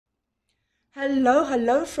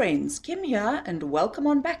Hello friends, Kim here and welcome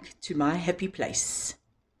on back to my happy place.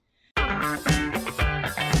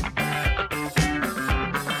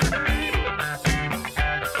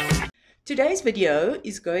 Today's video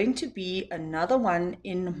is going to be another one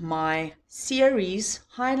in my series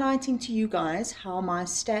highlighting to you guys how my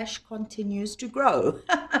stash continues to grow.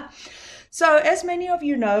 So as many of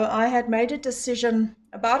you know, I had made a decision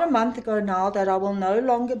about a month ago now that I will no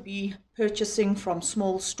longer be purchasing from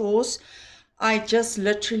small stores. I just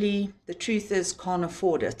literally, the truth is, can't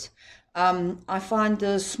afford it. I find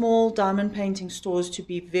the small diamond painting stores to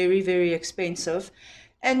be very, very expensive.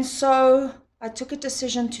 And so I took a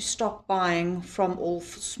decision to stop buying from all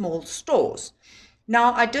small stores.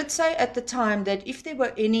 Now, I did say at the time that if there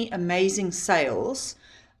were any amazing sales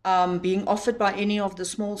being offered by any of the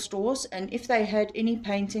small stores, and if they had any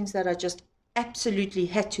paintings that I just absolutely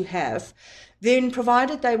had to have, then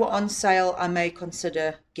provided they were on sale, I may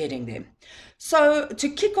consider getting them. So to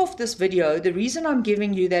kick off this video, the reason I'm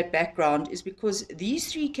giving you that background is because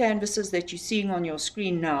these three canvases that you're seeing on your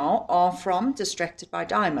screen now are from Distracted by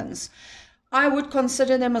Diamonds. I would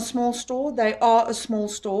consider them a small store. They are a small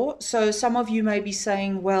store. So some of you may be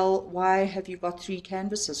saying, well, why have you got three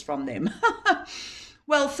canvases from them?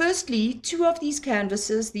 Well, firstly, two of these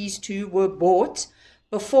canvases, these two, were bought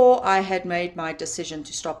before I had made my decision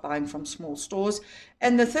to stop buying from small stores.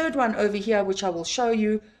 And the third one over here, which I will show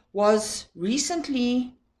you, was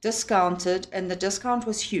recently discounted, and the discount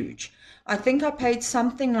was huge. I think I paid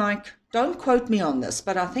something like, don't quote me on this,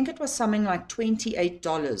 but I think it was something like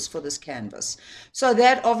 $28 for this canvas. So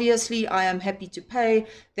that obviously I am happy to pay.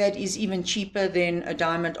 That is even cheaper than a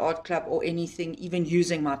Diamond Art Club or anything, even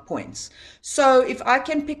using my points. So if I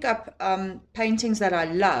can pick up paintings that I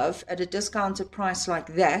love at a discounted price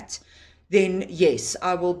like that, then yes,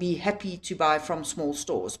 I will be happy to buy from small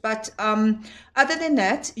stores. But other than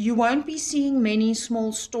that, you won't be seeing many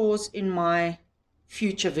small stores in my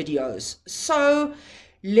future videos. So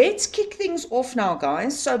let's kick things off now,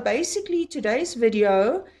 guys. So basically today's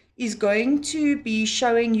video is going to be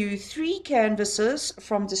showing you three canvases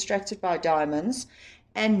from Distracted by Diamonds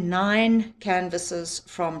and 9 canvases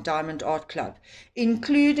from Diamond Art Club,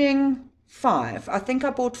 including 5. I think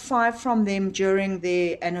I bought 5 from them during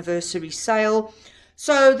their anniversary sale.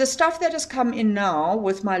 So the stuff that has come in now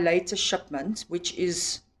with my latest shipment, which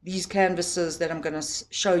is these canvases that I'm going to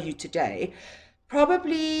show you today,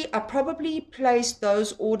 I probably placed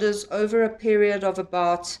those orders over a period of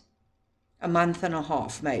about a month and a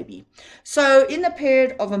half, maybe. So in the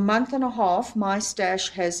period of a month and a half, my stash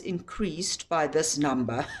has increased by this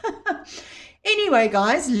number. Anyway,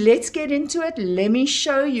 guys, let's get into it. Let me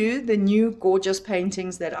show you the new gorgeous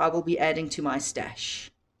paintings that I will be adding to my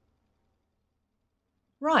stash.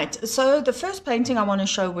 Right, so the first painting I want to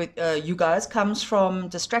show with you guys comes from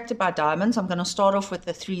Distracted by Diamonds. I'm going to start off with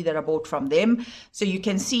the 3 that I bought from them. So you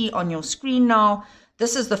can see on your screen now,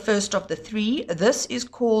 this is the first of the 3. This is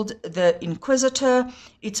called The Inquisitor.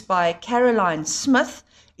 It's by Caroline Smith.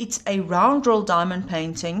 It's a round roll diamond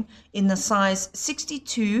painting in the size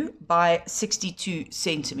 62 by 62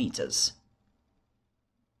 centimeters.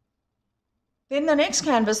 Then the next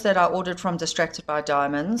canvas that I ordered from Distracted by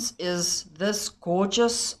Diamonds is this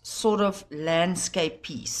gorgeous sort of landscape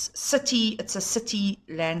piece. It's a city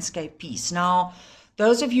landscape piece. Now,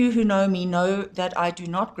 those of you who know me know that I do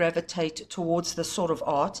not gravitate towards this sort of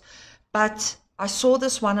art, but I saw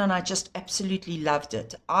this one and I just absolutely loved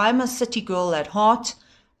it. I'm a city girl at heart.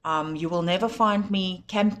 You will never find me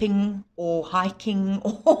camping or hiking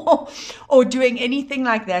or doing anything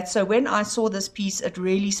like that. So when I saw this piece, it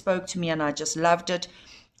really spoke to me and I just loved it.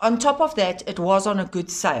 On top of that, it was on a good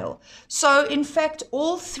sale. So in fact,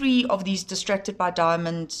 all 3 of these Distracted by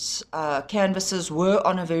Diamonds canvases were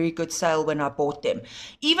on a very good sale when I bought them.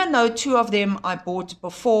 Even though 2 of them I bought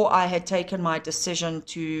before I had taken my decision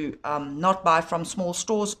to not buy from small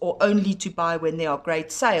stores or only to buy when there are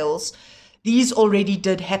great sales, these already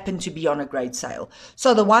did happen to be on a great sale.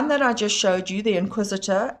 So the one that I just showed you, the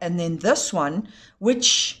Inquisitor, and then this one,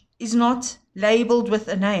 which is not labeled with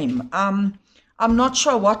a name. I'm not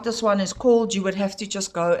sure what this one is called. You would have to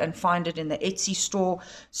just go and find it in the Etsy store.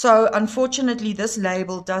 So unfortunately, this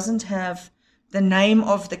label doesn't have the name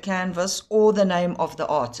of the canvas or the name of the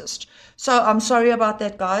artist. So I'm sorry about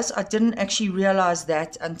that, guys. I didn't actually realize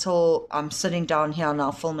that until I'm sitting down here now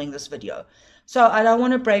filming this video. So I don't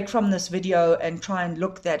want to break from this video and try and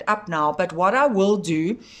look that up now. But what I will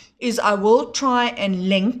do is I will try and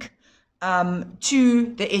link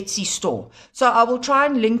to the Etsy store. So I will try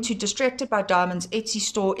and link to Distracted by Diamonds Etsy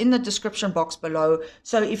store in the description box below.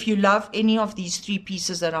 So if you love any of these 3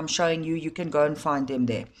 pieces that I'm showing you, you can go and find them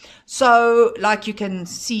there. So like you can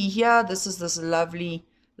see here, this is this lovely,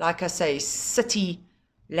 like I say, city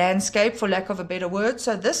landscape, for lack of a better word.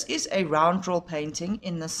 So this is a round roll painting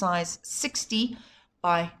in the size 60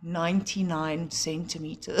 by 99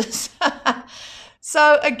 centimeters.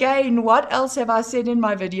 So again, what else have I said in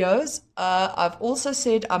my videos? I've also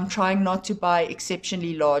said I'm trying not to buy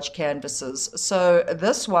exceptionally large canvases. So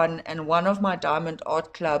this one and one of my Diamond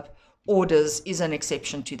Art Club orders is an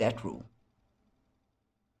exception to that rule.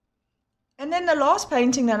 And then the last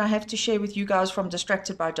painting that I have to share with you guys from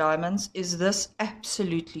Distracted by Diamonds is this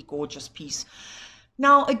absolutely gorgeous piece.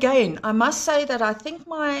 Now again, I must say that I think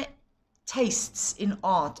my tastes in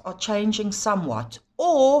art are changing somewhat,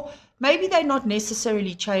 or maybe they're not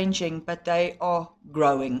necessarily changing, but they are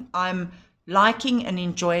growing. I'm liking and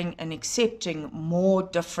enjoying and accepting more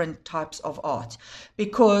different types of art,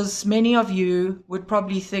 because many of you would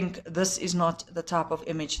probably think this is not the type of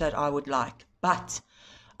image that I would like, but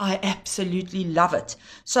I absolutely love it.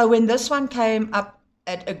 So when this one came up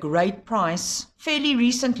at a great price fairly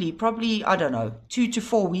recently, probably, I don't know, 2 to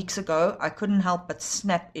 4 weeks ago, I couldn't help but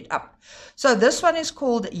snap it up. So this one is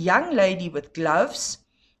called Young Lady with Gloves.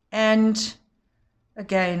 And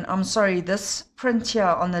again, I'm sorry, this print here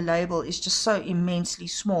on the label is just so immensely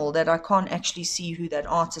small that I can't actually see who that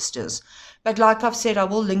artist is. But like I've said, I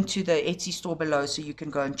will link to the Etsy store below so you can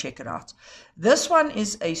go and check it out. This one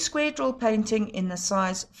is a square drill painting in the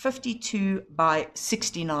size 52 by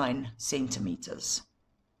 69 centimeters.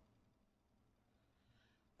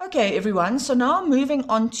 Okay, everyone, so now moving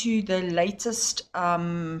on to the latest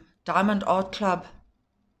Diamond Art Club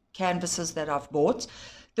canvases that I've bought.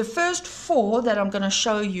 The first 4 that I'm going to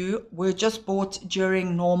show you were just bought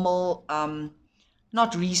during normal,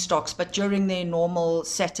 not restocks, but during their normal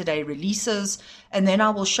Saturday releases. And then I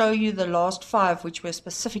will show you the last 5, which were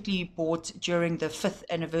specifically bought during the 5th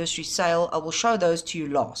anniversary sale. I will show those to you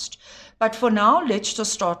last. But for now, let's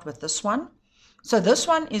just start with this one. So this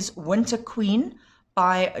one is Winter Queen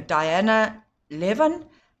by Diana Levin.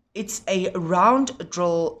 It's a round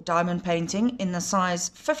drill diamond painting in the size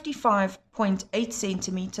 55.8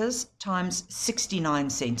 centimeters times 69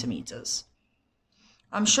 centimeters.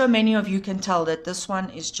 I'm sure many of you can tell that this one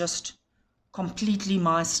is just completely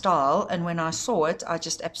my style, and when I saw it, I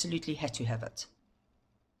just absolutely had to have it.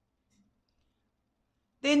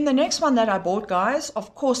 Then the next one that I bought, guys,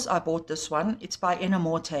 of course I bought this one. It's by Ina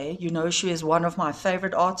Morte. You know, she is one of my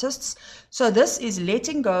favorite artists. So this is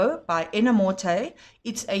Letting Go by Ina Morte.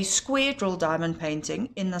 It's a square drill diamond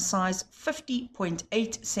painting in the size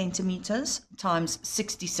 50.8 centimeters times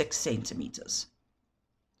 66 centimeters.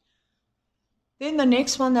 Then the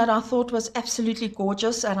next one that I thought was absolutely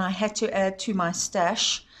gorgeous and I had to add to my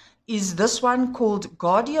stash is this one called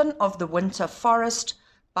Guardian of the Winter Forest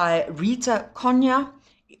by Rita Konya.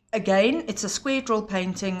 Again, it's a square drill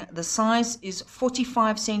painting. The size is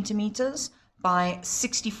 45 centimeters by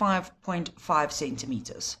 65.5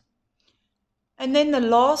 centimeters. And then the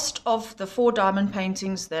last of the 4 diamond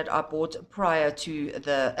paintings that I bought prior to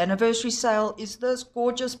the anniversary sale is this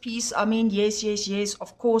gorgeous piece. I mean, yes,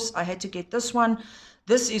 of course, I had to get this one.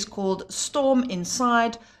 This is called Storm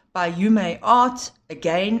Inside by Yume Art.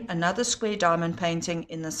 Again, another square diamond painting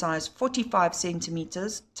in the size 45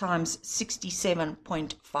 centimeters times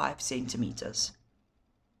 67.5 centimeters.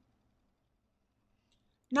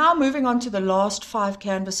 Now moving on to the last 5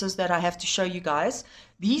 canvases that I have to show you guys.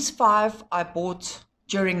 These 5 I bought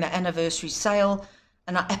during the anniversary sale,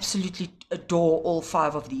 and I absolutely adore all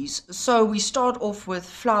 5 of these. So we start off with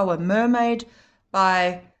Flower Mermaid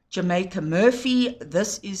by Jamaica Murphy.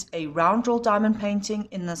 This is a round roll diamond painting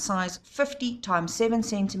in the size 50 times 7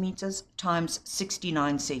 centimeters times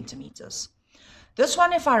 69 centimeters. This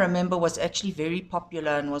one, if I remember, was actually very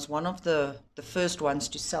popular and was one of the first ones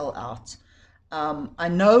to sell out. I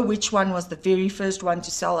know which one was the very first one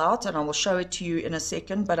to sell out, and I will show it to you in a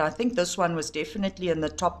second, but I think this one was definitely in the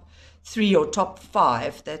top 3 or top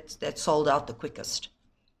 5 that sold out the quickest.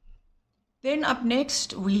 Then up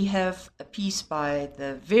next, we have a piece by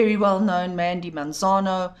the very well-known Mandy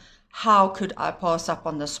Manzano. How could I pass up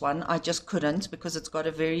on this one? I just couldn't, because it's got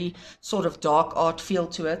a very sort of dark art feel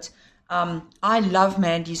to it. I love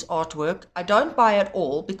Mandy's artwork. I don't buy it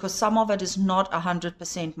all because some of it is not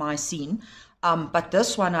 100% my scene. But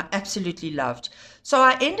this one I absolutely loved. So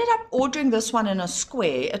I ended up ordering this one in a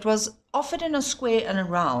square. It was offered in a square and a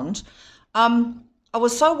round. I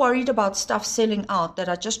was so worried about stuff selling out that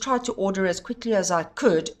I just tried to order as quickly as I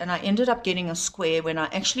could, and I ended up getting a square when I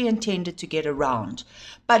actually intended to get a round.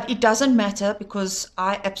 But it doesn't matter because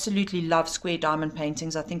I absolutely love square diamond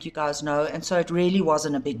paintings. I think you guys know, and so it really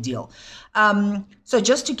wasn't a big deal. So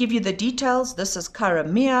just to give you the details, this is Cara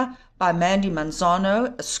Mia by Mandy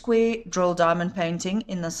Manzano, a square drill diamond painting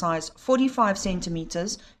in the size 45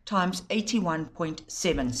 centimeters times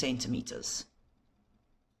 81.7 centimeters.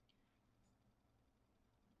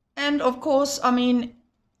 And of course, I mean,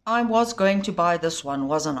 I was going to buy this one,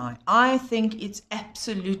 wasn't I? I think it's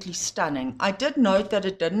absolutely stunning. I did note that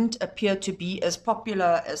it didn't appear to be as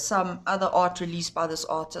popular as some other art released by this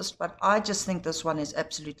artist, but I just think this one is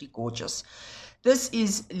absolutely gorgeous. This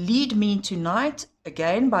is Lead Me Tonight,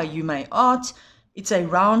 again by Yume Art. It's a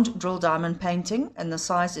round drill diamond painting, and the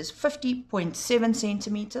size is 50.7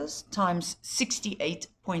 centimeters times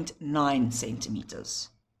 68.9 centimeters.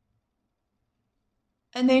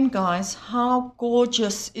 And then, guys, how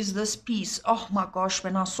gorgeous is this piece? Oh my gosh,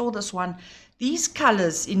 when I saw this one, these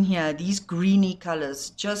colors in here, these greeny colors,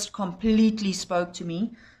 just completely spoke to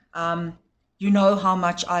me. You know how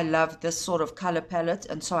much I love this sort of color palette,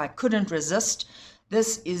 and so I couldn't resist.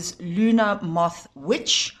 This is Lunar Moth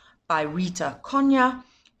Witch by Rita Konya.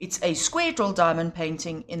 It's a square drill diamond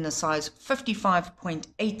painting in the size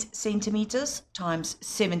 55.8 centimeters times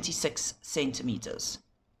 76 centimeters.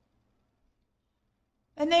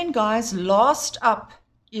 And then, guys, last up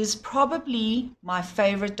is probably my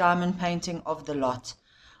favorite diamond painting of the lot.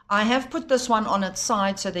 I have put this one on its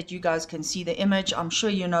side so that you guys can see the image. I'm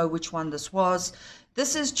sure you know which one this was.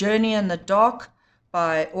 This is Journey in the Dark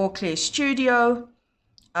by Orclair Studio.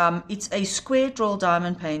 It's a square drill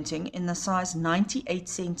diamond painting in the size 98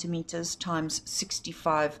 centimeters times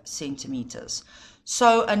 65 centimeters.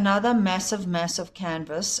 So another massive, massive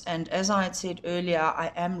canvas. And as I had said earlier,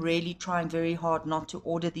 I am really trying very hard not to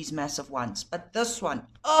order these massive ones. But this one,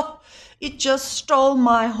 oh, it just stole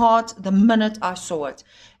my heart the minute I saw it.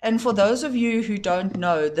 And for those of you who don't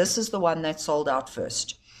know, this is the one that sold out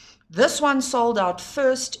first. This one sold out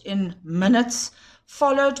first in minutes,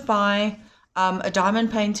 followed by a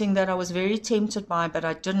diamond painting that I was very tempted by, but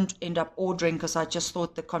I didn't end up ordering because I just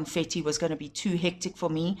thought the confetti was going to be too hectic for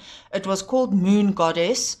me. It was called Moon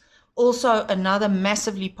Goddess. Also another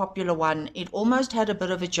massively popular one. It almost had a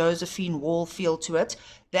bit of a Josephine Wall feel to it.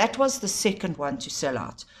 That was the second one to sell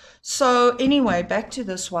out. So anyway, back to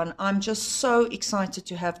this one. I'm just so excited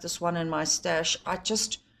to have this one in my stash. I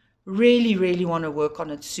just really, really want to work on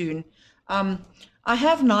it soon. I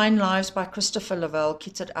have 9 Lives by Christopher Lavelle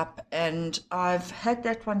kitted up, and I've had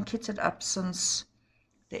that one kitted up since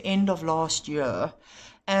the end of last year,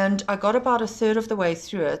 and I got about a third of the way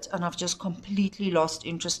through it, and I've just completely lost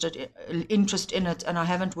interest in it, and I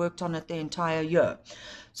haven't worked on it the entire year.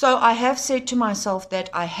 So I have said to myself that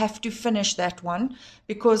I have to finish that one,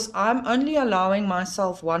 because I'm only allowing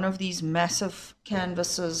myself one of these massive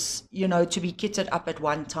canvases, you know, to be kitted up at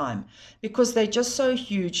one time, because they're just so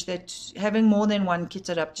huge that having more than one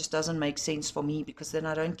kitted up just doesn't make sense for me, because then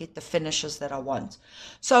I don't get the finishes that I want.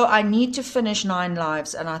 So I need to finish 9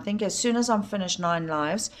 Lives, and I think as soon as I'm finished 9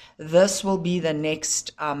 Lives, this will be the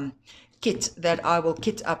next kit that I will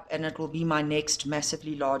kit up, and it will be my next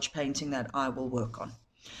massively large painting that I will work on.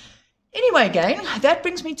 Anyway, gang, that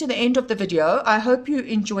brings me to the end of the video. I hope you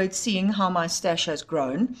enjoyed seeing how my stash has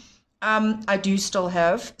grown. I do still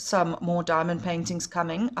have some more diamond paintings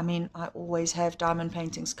coming. I mean, I always have diamond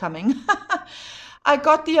paintings coming. I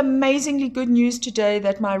got the amazingly good news today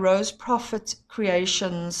that my Rose Prophet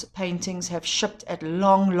Creations paintings have shipped at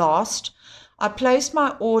long last. I placed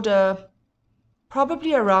my order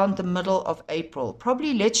probably around the middle of April.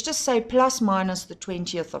 Probably, let's just say plus minus the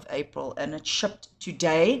 20th of April. And it shipped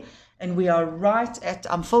today. And we are right at,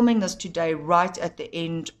 I'm filming this today, right at the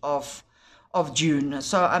end of June.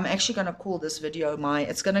 So I'm actually going to call this video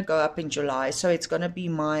it's going to go up in July. So it's going to be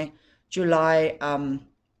my July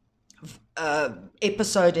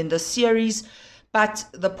episode in this series. But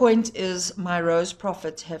the point is, my Rose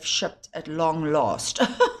Prophets have shipped at long last.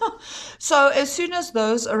 So as soon as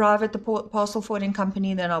those arrive at the parcel forwarding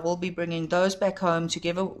company, then I will be bringing those back home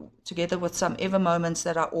together with some Ever Moments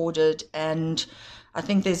that I ordered. And I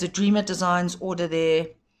think there's a Dreamer Designs order there.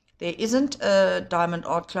 There isn't a Diamond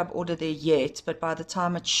Art Club order there yet, but by the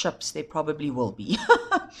time it ships, there probably will be.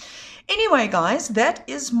 Anyway, guys, that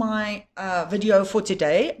is my video for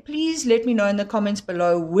today. Please let me know in the comments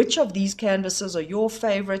below which of these canvases are your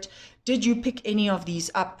favorite. Did you pick any of these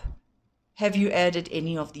up? Have you added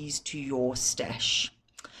any of these to your stash?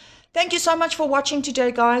 Thank you so much for watching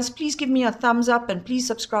today, guys. Please give me a thumbs up and please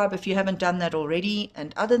subscribe if you haven't done that already.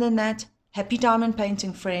 And other than that, happy diamond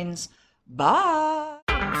painting, friends. Bye.